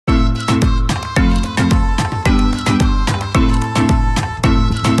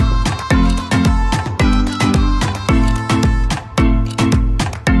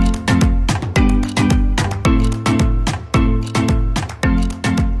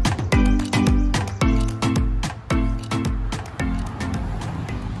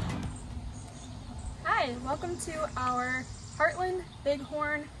to our Heartland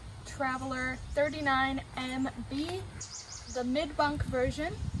Bighorn Traveler 39MB, the mid-bunk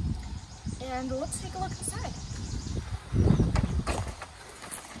version, and let's take a look inside.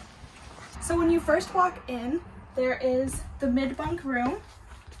 So when you first walk in, there is the mid-bunk room.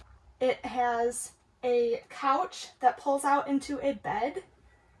 It has a couch that pulls out into a bed,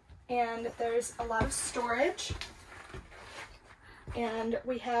 and there's a lot of storage. And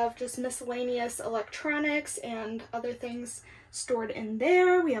we have just miscellaneous electronics and other things stored in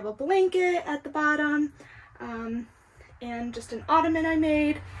there. We have a blanket at the bottom, and just an ottoman I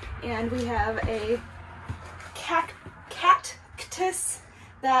made. And we have a cactus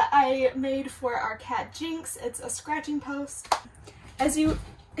that I made for our cat Jinx. It's a scratching post. As you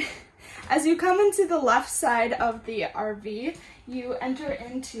come into the left side of the RV, you enter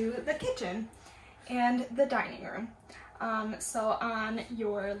into the kitchen and the dining room. So on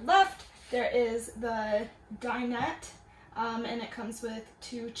your left, there is the dinette, and it comes with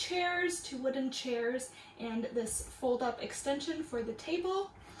two wooden chairs, and this fold-up extension for the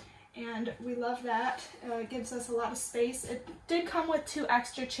table. And we love that. It gives us a lot of space. It did come with two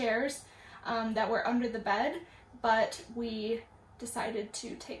extra chairs that were under the bed, but we decided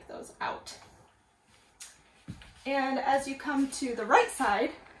to take those out. And as you come to the right side,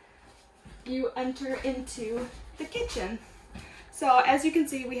 you enter into the kitchen. So as you can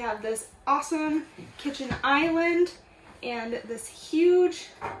see, we have this awesome kitchen island and this huge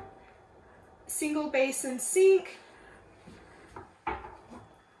single basin sink.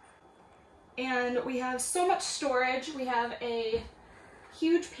 And we have so much storage. We have a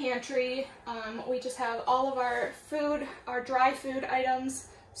huge pantry. We just have all of our food, our dry food items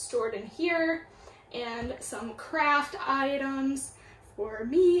stored in here, and some craft items for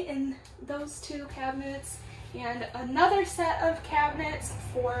me in those two cabinets, and another set of cabinets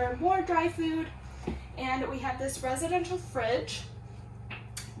for more dry food. And we have this residential fridge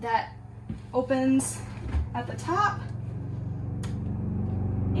that opens at the top,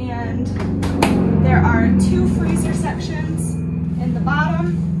 and there are two freezer sections in the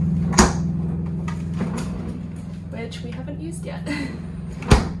bottom, which we haven't used yet.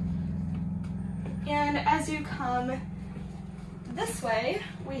 And as you come this way,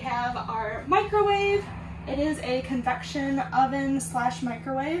 we have our microwave. It is a convection oven /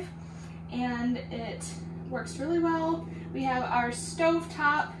 microwave, and it works really well. We have our stove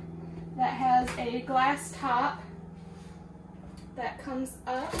top that has a glass top that comes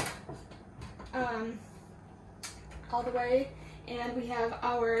up all the way, and we have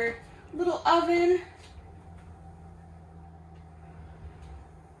our little oven.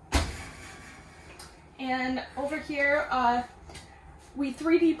 And over here, we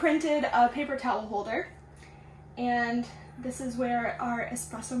 3D printed a paper towel holder, and this is where our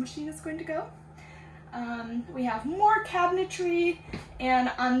espresso machine is going to go. We have more cabinetry,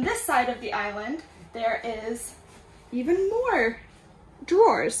 and on this side of the island, there is even more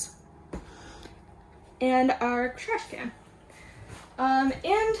drawers and our trash can.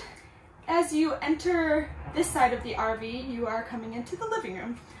 And as you enter this side of the RV, you are coming into the living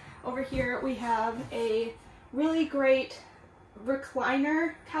room. Over here we have a really great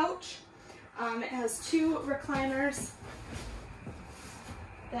recliner couch. It has two recliners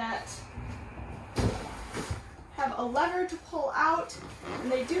that have a lever to pull out,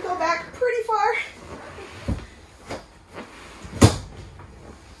 and they do go back pretty far.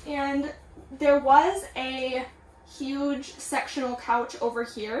 And there was a huge sectional couch over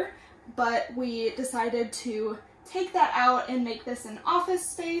here, but we decided to take that out and make this an office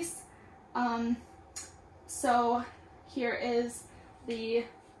space. So here is the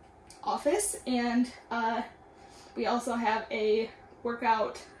office, and we also have a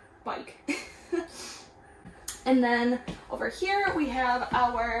workout bike. And then over here we have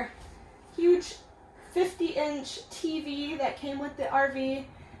our huge 50-inch TV that came with the RV,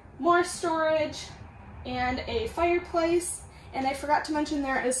 more storage, and a fireplace. And I forgot to mention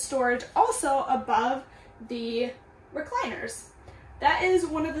there is storage also above the recliners. That is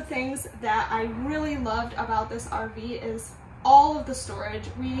one of the things that I really loved about this RV, is all of the storage.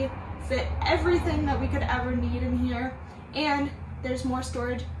 We fit everything that we could ever need in here, and there's more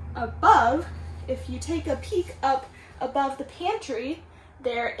storage above. If you take a peek up above the pantry,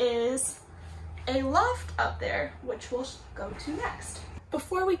 there is a loft up there, which we'll go to next.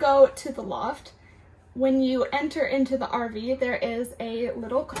 Before we go to the loft, when you enter into the RV, there is a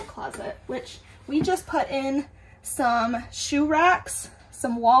little coat closet, which we just put in some shoe racks,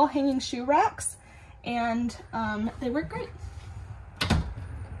 some wall hanging shoe racks, and they work great.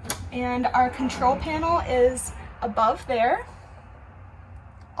 And our control panel is above there.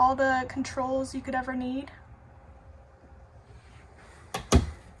 All the controls you could ever need.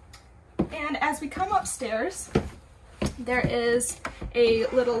 as we come upstairs, there is a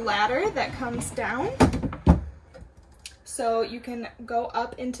little ladder that comes down, so you can go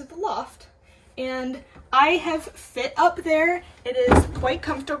up into the loft. And I have fit up there. It is quite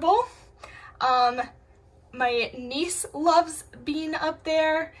comfortable. My niece loves being up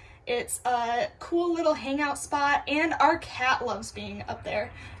there. It's a cool little hangout spot, and our cat loves being up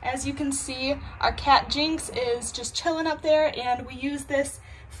there. As you can see, our cat Jinx is just chilling up there, and we use this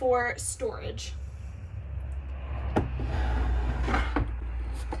for storage.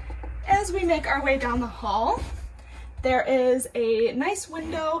 As we make our way down the hall, there is a nice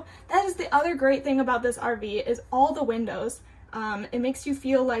window. That is the other great thing about this RV, is all the windows. It makes you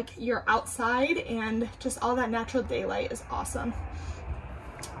feel like you're outside, and just all that natural daylight is awesome.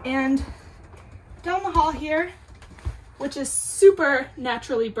 And down the hall here, which is super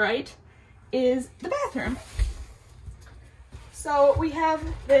naturally bright, is the bathroom. So we have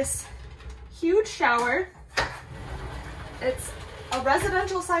this huge shower. It's a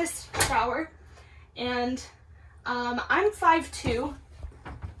residential sized shower, and I'm 5'2".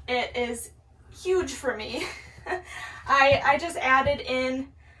 It is huge for me. I just added in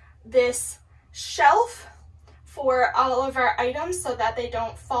this shelf for all of our items so that they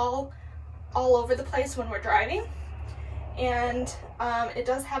don't fall all over the place when we're driving. And it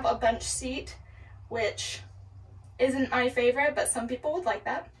does have a bench seat, which isn't my favorite, but some people would like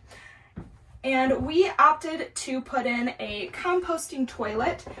that. And we opted to put in a composting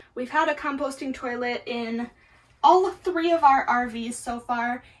toilet. We've had a composting toilet in all 3 of our RVs so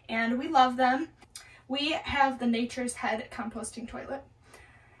far, and we love them. We have the Nature's Head composting toilet.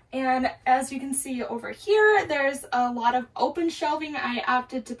 And as you can see over here, there's a lot of open shelving. I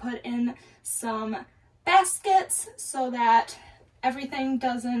opted to put in some baskets so that everything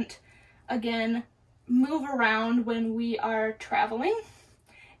doesn't, again, move around when we are traveling.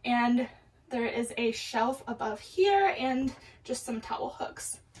 And there is a shelf above here and just some towel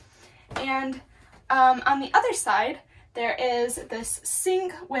hooks. And on the other side, there is this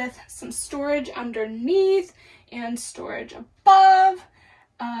sink with some storage underneath and storage above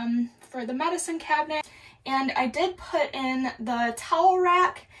for the medicine cabinet. And I did put in the towel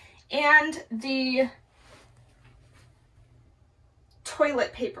rack and the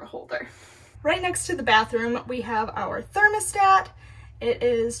toilet paper holder. Right next to the bathroom, we have our thermostat. It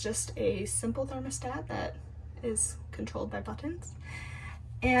is just a simple thermostat that is controlled by buttons.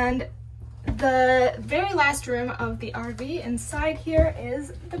 And the very last room of the RV inside here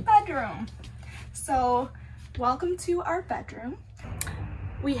is the bedroom. So welcome to our bedroom.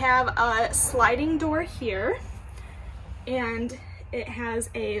 We have a sliding door here, and it has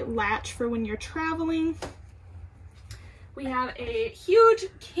a latch for when you're traveling. We have a huge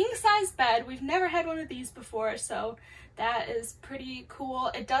king-size bed. We've never had one of these before, so that is pretty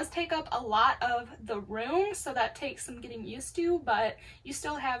cool. It does take up a lot of the room, so that takes some getting used to, but you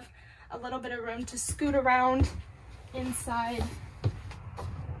still have a little bit of room to scoot around inside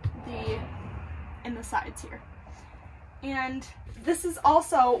in the sides here. And this is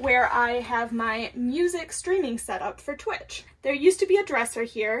also where I have my music streaming set up for Twitch. There used to be a dresser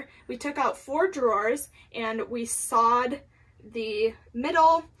here. We took out 4 drawers and we sawed the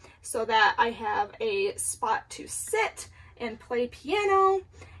middle so that I have a spot to sit and play piano.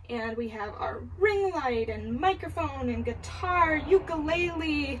 And we have our ring light and microphone and guitar,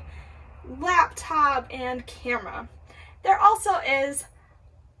 ukulele, laptop, and camera. There also is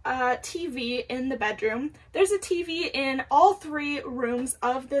a TV in the bedroom. There's a TV in all 3 rooms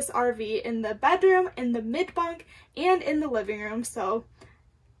of this RV, in the bedroom, in the mid bunk, and in the living room. So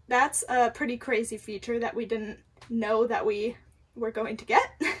that's a pretty crazy feature that we didn't know that we were going to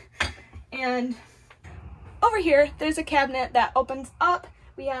get. And over here, there's a cabinet that opens up.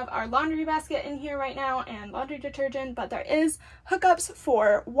 We have our laundry basket in here right now and laundry detergent, but there is hookups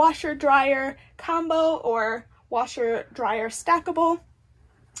for washer dryer combo or washer dryer stackable.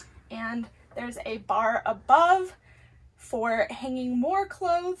 And there's a bar above for hanging more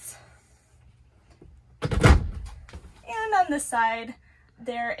clothes. And on this side,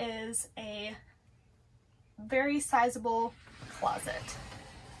 there is a very sizable closet.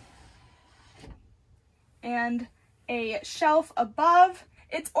 And a shelf above.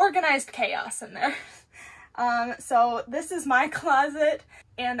 It's organized chaos in there. So this is my closet,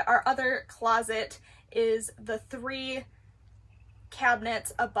 and our other closet is the 3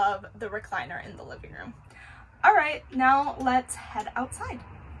 cabinets above the recliner in the living room. All right, now let's head outside.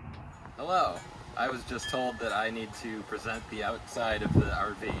 Hello. I was just told that I need to present the outside of the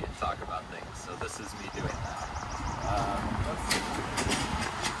RV and talk about things, so this is me doing that. Let's see.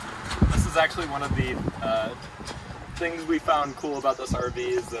 This is actually one of the things we found cool about this RV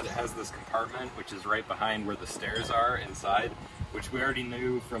is that it has this compartment, which is right behind where the stairs are inside, which we already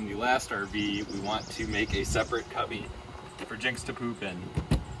knew from the last RV. We want to make a separate cubby for Jinx to poop in.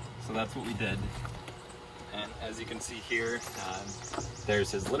 So that's what we did. And as you can see here,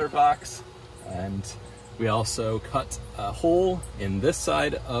 there's his litter box, and we also cut a hole in this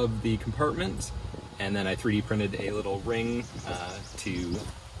side of the compartment, and then I 3D printed a little ring to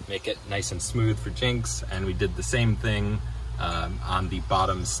make it nice and smooth for Jinx, and we did the same thing on the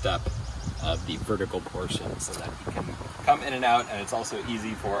bottom step of the vertical portion so that he can come in and out, and it's also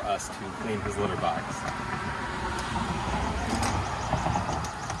easy for us to clean his litter box.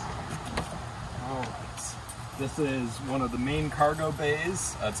 Alright, this is one of the main cargo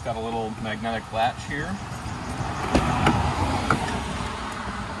bays. It's got a little magnetic latch here.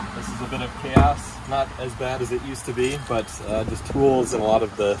 This is a bit of chaos, not as bad as it used to be, but just tools and a lot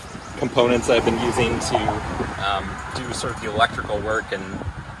of the components I've been using to do sort of the electrical work and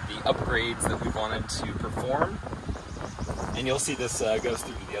the upgrades that we wanted to perform. And you'll see this goes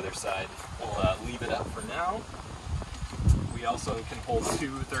through to the other side. We'll leave it up for now. We also can hold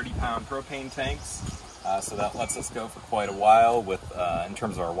two 30-pound propane tanks, so that lets us go for quite a while with, in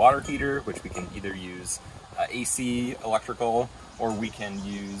terms of our water heater, which we can either use AC electrical, or we can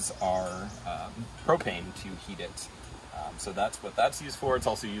use our propane to heat it. So that's what that's used for. It's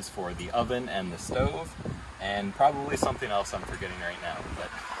also used for the oven and the stove, and probably something else I'm forgetting right now.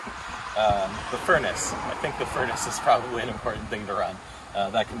 But the furnace, I think the furnace is probably an important thing to run.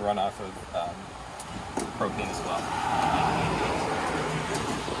 That can run off of propane as well.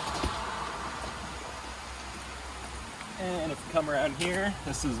 And if you come around here,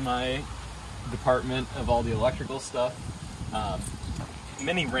 this is my department of all the electrical stuff.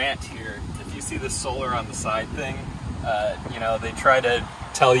 Mini rant here. If you see this solar on the side thing, you know, they try to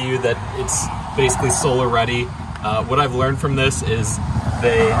tell you that it's basically solar ready. What I've learned from this is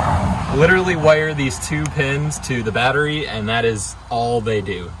they literally wire these two pins to the battery, and that is all they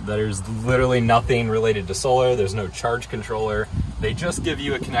do. There's literally nothing related to solar. There's no charge controller. They just give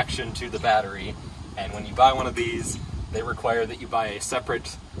you a connection to the battery, and when you buy one of these, they require that you buy a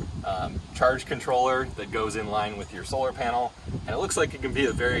separate charge controller that goes in line with your solar panel, and it looks like it can be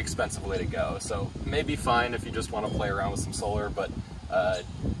a very expensive way to go. So it may be fine if you just want to play around with some solar, but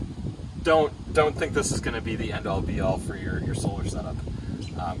don't think this is going to be the end-all be-all for your solar setup.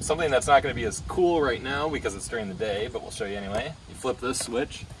 Something that's not going to be as cool right now because it's during the day, but we'll show you anyway. You flip this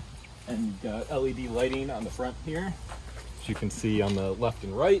switch, and you've got LED lighting on the front here, which you can see on the left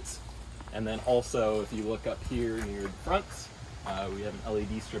and right. And then also, if you look up here near the front, we have an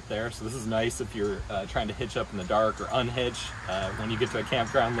LED strip there. So this is nice if you're trying to hitch up in the dark or unhitch when you get to a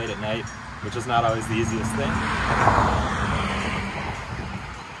campground late at night, which is not always the easiest thing.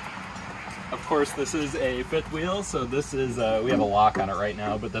 Of course, this is a fifth wheel, so this is, we have a lock on it right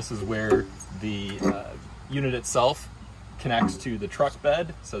now, but this is where the unit itself connects to the truck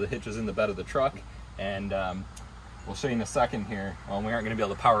bed, so the hitch is in the bed of the truck, and we'll show you in a second here. Well, we aren't going to be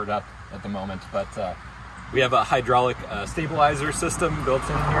able to power it up at the moment, but we have a hydraulic stabilizer system built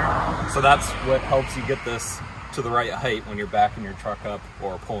in here, so that's what helps you get this to the right height when you're backing your truck up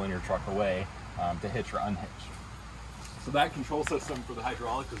or pulling your truck away to hitch or unhitch. So that control system for the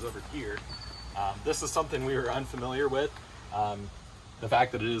hydraulic is over here. This is something we were unfamiliar with. The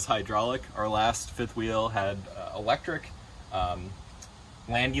fact that it is hydraulic. Our last fifth wheel had electric.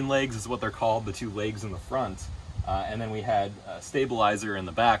 Landing legs is what they're called, the two legs in the front. And then we had a stabilizer in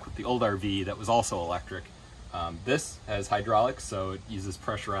the back with the old RV that was also electric. This has hydraulics, so it uses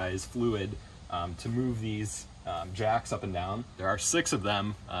pressurized fluid to move these jacks up and down. There are 6 of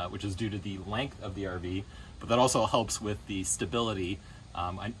them, which is due to the length of the RV, but that also helps with the stability.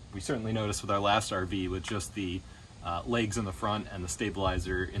 We certainly noticed with our last RV with just the legs in the front and the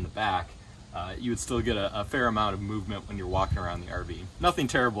stabilizer in the back, you would still get a fair amount of movement when you're walking around the RV. Nothing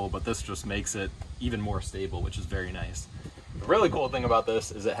terrible, but this just makes it even more stable, which is very nice. The really cool thing about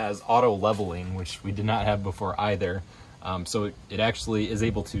this is it has auto leveling, which we did not have before either. So it actually is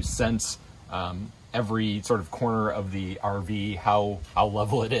able to sense every sort of corner of the RV, how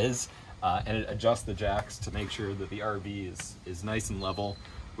level it is, and it adjusts the jacks to make sure that the RV is nice and level,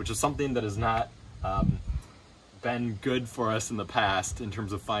 which is something that has not been good for us in the past in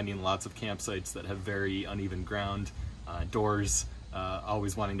terms of finding lots of campsites that have very uneven ground, doors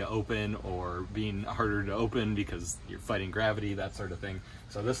always wanting to open or being harder to open because you're fighting gravity, that sort of thing.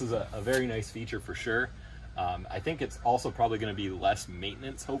 So this is a very nice feature for sure. I think it's also probably going to be less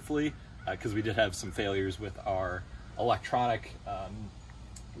maintenance, hopefully, because we did have some failures with our electronic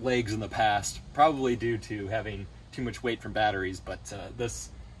legs in the past, probably due to having too much weight from batteries, but this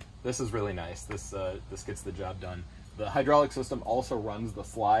is really nice. This gets the job done. The hydraulic system also runs the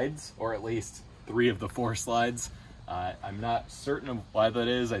slides, or at least 3 of the 4 slides. I'm not certain of why that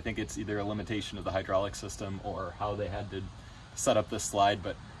is. I think it's either a limitation of the hydraulic system or how they had to set up this slide,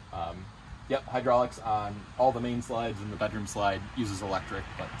 but yep, hydraulics on all the main slides, and the bedroom slide uses electric,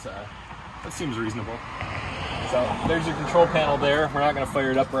 but that seems reasonable. So there's your control panel there. We're not going to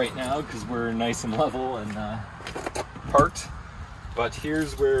fire it up right now because we're nice and level and parked. But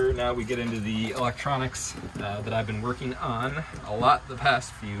here's where now we get into the electronics that I've been working on a lot the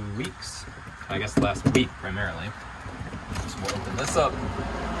past few weeks. I guess the last week primarily. So we'll open this up.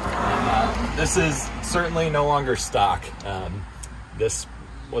 This is certainly no longer stock. This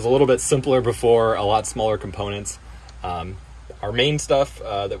was a little bit simpler before, a lot smaller components. Our main stuff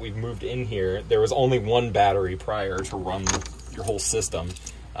that we've moved in here, there was only 1 battery prior to run your whole system.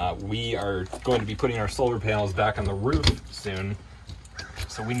 We are going to be putting our solar panels back on the roof soon,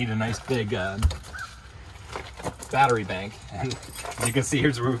 so we need a nice big battery bank. And as you can see,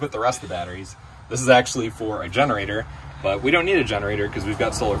 here's where we put the rest of the batteries. This is actually for a generator, but we don't need a generator because we've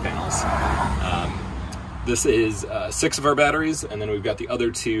got solar panels. This is 6 of our batteries, and then we've got the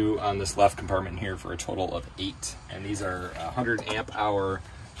other 2 on this left compartment here for a total of 8. And these are 100 amp hour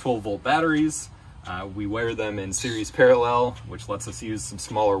 12 volt batteries. We wire them in series parallel, which lets us use some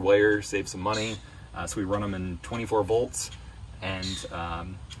smaller wire, save some money. So we run them in 24 volts. And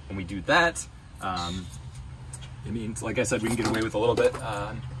when we do that, it means, like I said, we can get away with a little bit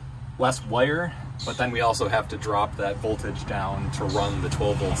less wire, but then we also have to drop that voltage down to run the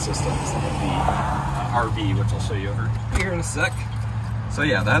 12 volt systems in the RV, which I'll show you over here in a sec. So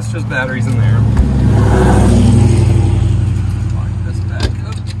yeah, that's just batteries in there. Lock this back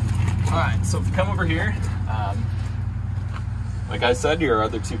up. All right, so if you come over here, like I said, your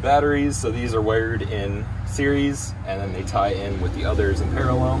other 2 batteries, so these are wired in series, and then they tie in with the others in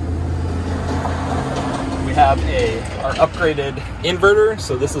parallel. We have our upgraded inverter,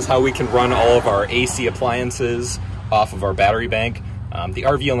 so this is how we can run all of our AC appliances off of our battery bank. The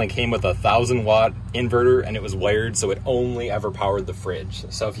RV only came with a 1,000 watt inverter, and it was wired, so it only ever powered the fridge.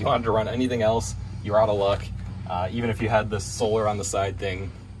 So if you wanted to run anything else, you're out of luck. Even if you had this solar on the side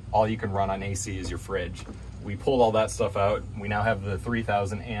thing, all you can run on AC is your fridge. We pulled all that stuff out. We now have the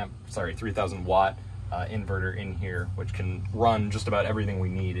 3,000 watt inverter in here, which can run just about everything we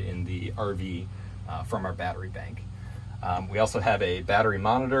need in the RV from our battery bank. We also have a battery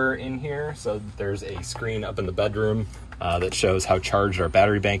monitor in here, so there's a screen up in the bedroom that shows how charged our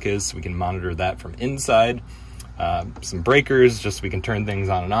battery bank is, so we can monitor that from inside. Some breakers, just so we can turn things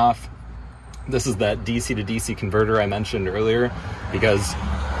on and off. This is that DC to DC converter I mentioned earlier, because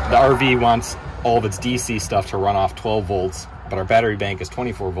the RV wants all of its DC stuff to run off 12 volts, but our battery bank is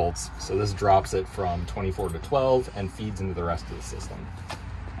 24 volts, so this drops it from 24 to 12 and feeds into the rest of the system.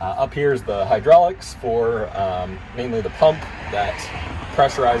 Up here is the hydraulics for mainly the pump that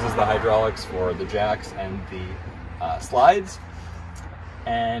pressurizes the hydraulics for the jacks and the slides.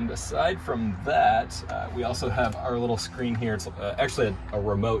 And aside from that, we also have our little screen here. It's actually a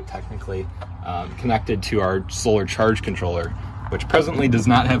remote, technically, connected to our solar charge controller, which presently does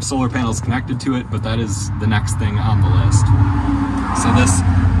not have solar panels connected to it, but that is the next thing on the list. So this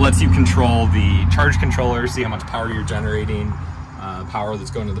lets you control the charge controller, see how much power you're generating, power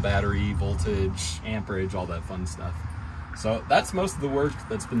that's going to the battery, voltage, amperage, all that fun stuff. So that's most of the work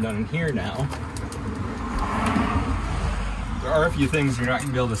that's been done in here now. There are a few things you're not going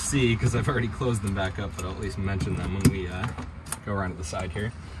to be able to see because I've already closed them back up, but I'll at least mention them when we go around to the side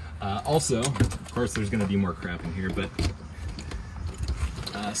here. Also, of course, there's going to be more crap in here, but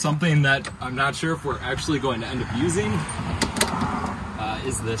something that I'm not sure if we're actually going to end up using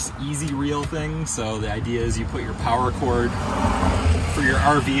is this easy reel thing. So the idea is you put your power cord for your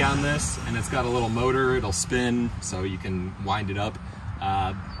RV on this, and it's got a little motor, it'll spin, so you can wind it up.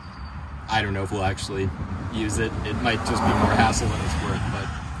 I don't know if we'll actually use it. It might just be more hassle than it's worth,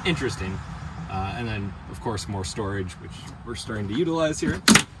 but interesting. And then, of course, more storage, which we're starting to utilize here.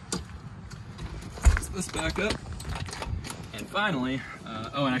 Let's this back up. And finally,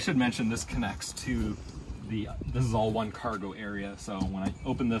 oh, and I should mention this connects to this is all one cargo area, so when I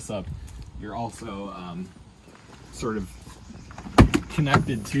open this up, you're also sort of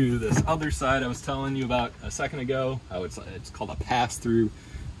connected to this other side I was telling you about a second ago. How it's called a pass-through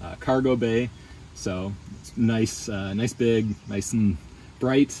cargo bay. So it's nice, nice big, nice and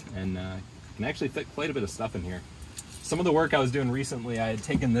bright, and can actually fit quite a bit of stuff in here. Some of the work I was doing recently, I had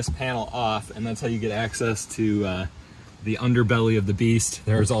taken this panel off, and that's how you get access to the underbelly of the beast.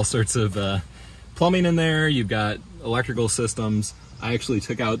 There's all sorts of plumbing in there. You've got electrical systems. I actually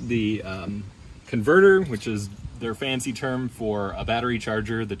took out the converter, which is They're a fancy term for a battery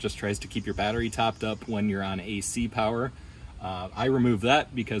charger that just tries to keep your battery topped up when you're on AC power. I removed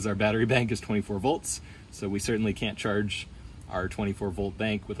that because our battery bank is 24 volts, so we certainly can't charge our 24 volt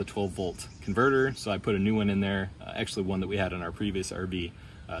bank with a 12 volt converter. So I put a new one in there, actually one that we had in our previous RV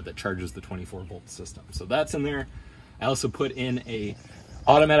that charges the 24 volt system. So that's in there. I also put in a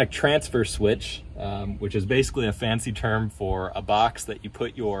automatic transfer switch, which is basically a fancy term for a box that you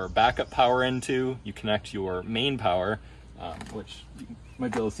put your backup power into. You connect your main power, which you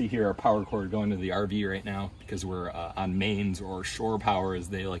might be able to see here, our power cord going to the RV right now because we're on mains, or shore power as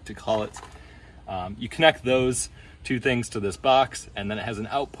they like to call it. You connect those two things to this box, and then it has an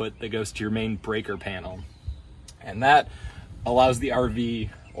output that goes to your main breaker panel. And that allows the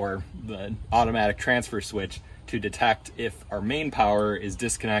RV, or the automatic transfer switch, to detect if our main power is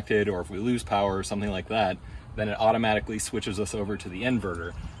disconnected, or if we lose power or something like that, then it automatically switches us over to the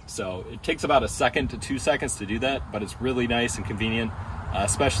inverter. So it takes about 1 to 2 seconds to do that, but it's really nice and convenient,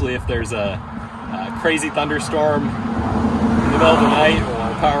 especially if there's a crazy thunderstorm in the middle of the night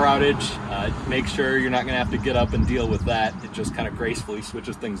or a power outage. Make sure you're not going to have to get up and deal with that. It just kind of gracefully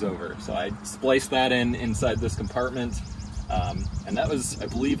switches things over. So I spliced that inside this compartment. And that was, I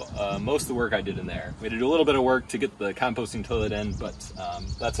believe, most of the work I did in there. We did a little bit of work to get the composting toilet in, but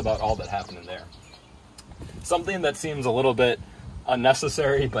that's about all that happened in there. Something that seems a little bit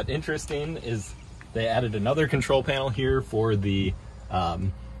unnecessary but interesting is they added another control panel here for the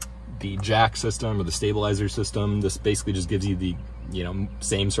jack system, or the stabilizer system. This basically just gives you the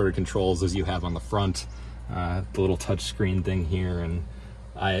same sort of controls as you have on the front. The little touch screen thing here, and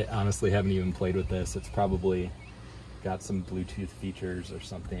I honestly haven't even played with this. It's probably got some Bluetooth features or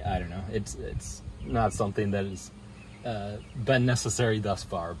something. I don't know. It's not something that has been necessary thus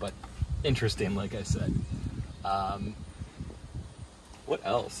far, but interesting, like I said. What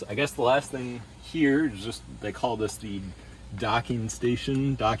else? I guess the last thing here is just, they call this the docking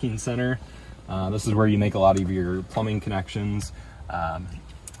station, docking center. This is where you make a lot of your plumbing connections.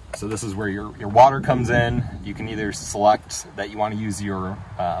 So this is where your water comes in. You can either select that you want to use your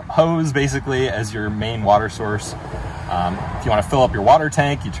hose basically as your main water source. If you want to fill up your water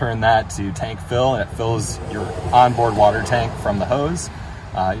tank, you turn that to tank fill, and it fills your onboard water tank from the hose.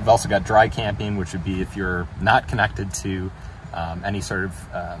 You've also got dry camping, which would be if you're not connected to any sort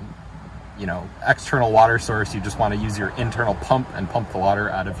of external water source. You just want to use your internal pump and pump the water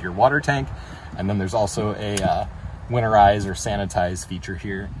out of your water tank. And then there's also a winterize or sanitize feature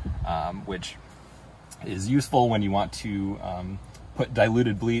here, which is useful when you want to put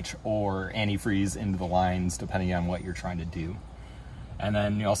diluted bleach or antifreeze into the lines, depending on what you're trying to do. And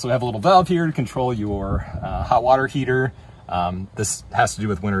then you also have a little valve here to control your hot water heater. This has to do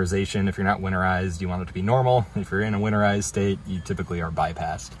with winterization. If you're not winterized, you want it to be normal. If you're in a winterized state, you typically are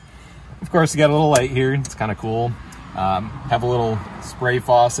bypassed. Of course, you got a little light here. It's kind of cool. Have a little spray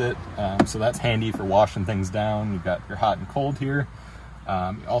faucet, so that's handy for washing things down. You've got your hot and cold here.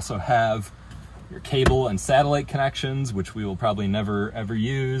 You also have your cable and satellite connections, which we will probably never ever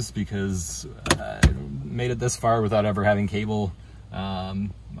use because made it this far without ever having cable.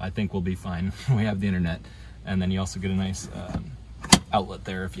 I think we'll be fine. We have the internet. And then you also get a nice outlet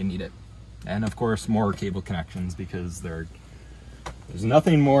there if you need it. And of course, more cable connections, because there's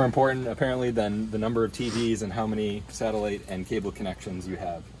nothing more important apparently than the number of TVs and how many satellite and cable connections you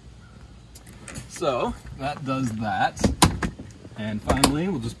have. So that does that. And finally,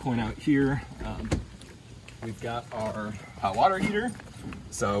 we'll just point out here, we've got our hot water heater.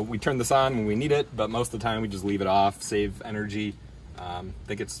 So we turn this on when we need it, but most of the time we just leave it off, save energy. I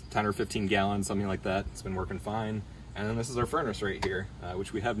think it's 10 or 15 gallons, something like that. It's been working fine. And then this is our furnace right here,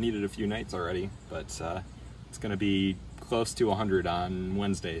 which we have needed a few nights already, but it's going to be close to 100 on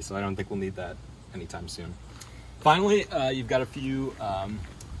Wednesday, so I don't think we'll need that anytime soon. Finally, you've got a few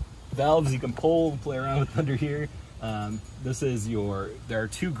valves you can pull, play around with under here. This is there are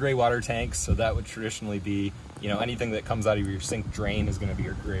 2 gray water tanks, so that would traditionally be, anything that comes out of your sink drain is going to be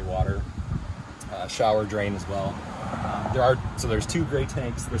your gray water. Shower drain as well. There's 2 gray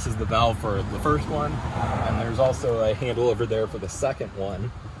tanks. This is the valve for the first one, and there's also a handle over there for the second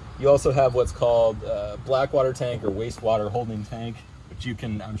one. You also have what's called black water tank or wastewater holding tank, which you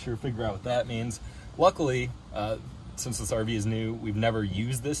can, I'm sure, figure out what that means. Luckily, since this RV is new, we've never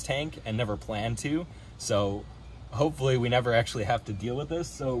used this tank and never planned to, so hopefully we never actually have to deal with this.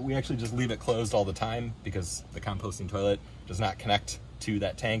 So we actually just leave it closed all the time because the composting toilet does not connect to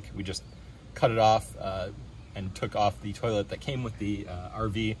that tank. We just cut it off and took off the toilet that came with the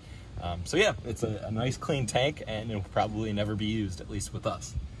RV. So yeah, it's a nice clean tank, and it'll probably never be used, at least with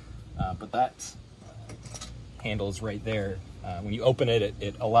us. But that handle's right there When you open it,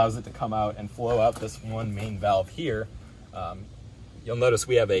 it allows it to come out and flow out this one main valve here. You'll notice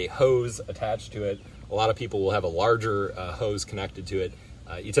we have a hose attached to it. A lot of people will have a larger hose connected to it.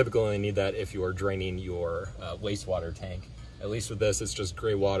 You typically only need that if you are draining your wastewater tank. At least with this, it's just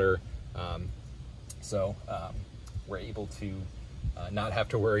gray water. So we're able to not have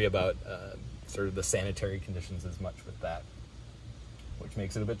to worry about sort of the sanitary conditions as much with that, which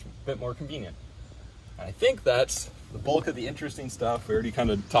makes it a bit more convenient. And I think that's the bulk of the interesting stuff. We already kind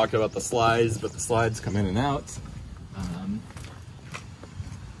of talked about the slides, but the slides come in and out.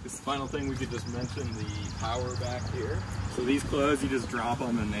 This final thing we could just mention, the power back here. So these close, you just drop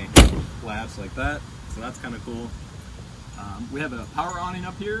them and they latch like that. So that's kind of cool. We have a power awning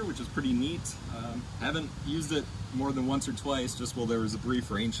up here, which is pretty neat. Haven't used it more than once or twice, just while there was a brief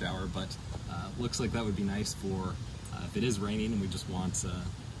rain shower, but looks like that would be nice for if it is raining and we just want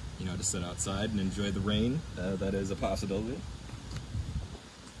you know, to sit outside and enjoy the rain. That is a possibility.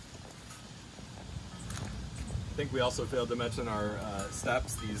 I think we also failed to mention our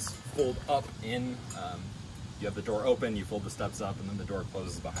steps. These fold up in. You have the door open, you fold the steps up, and then the door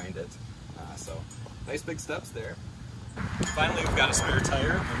closes behind it. So nice big steps there. Finally, we've got a spare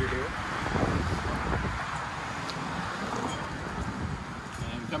tire over here.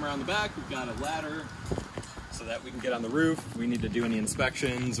 And we come around the back, we've got a ladder so that we can get on the roof if we need to do any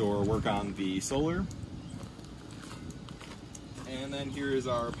inspections or work on the solar. And then here is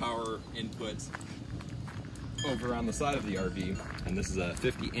our power input over on the side of the RV. And this is a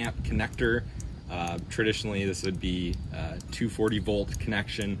 50 amp connector. Traditionally, this would be a 240 volt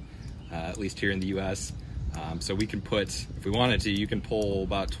connection, at least here in the US. So we can put, if we wanted to, you can pull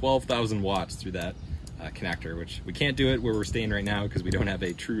about 12,000 watts through that connector, which we can't do it where we're staying right now because we don't have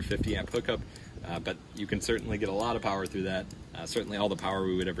a true 50 amp hookup, but you can certainly get a lot of power through that, certainly all the power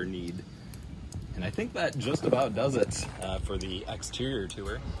we would ever need. And I think that just about does it for the exterior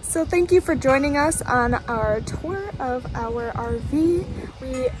tour. So thank you for joining us on our tour of our RV.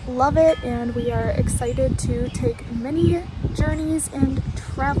 We love it and we are excited to take many journeys and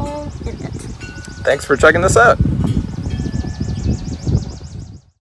travel in it. Thanks for checking this out.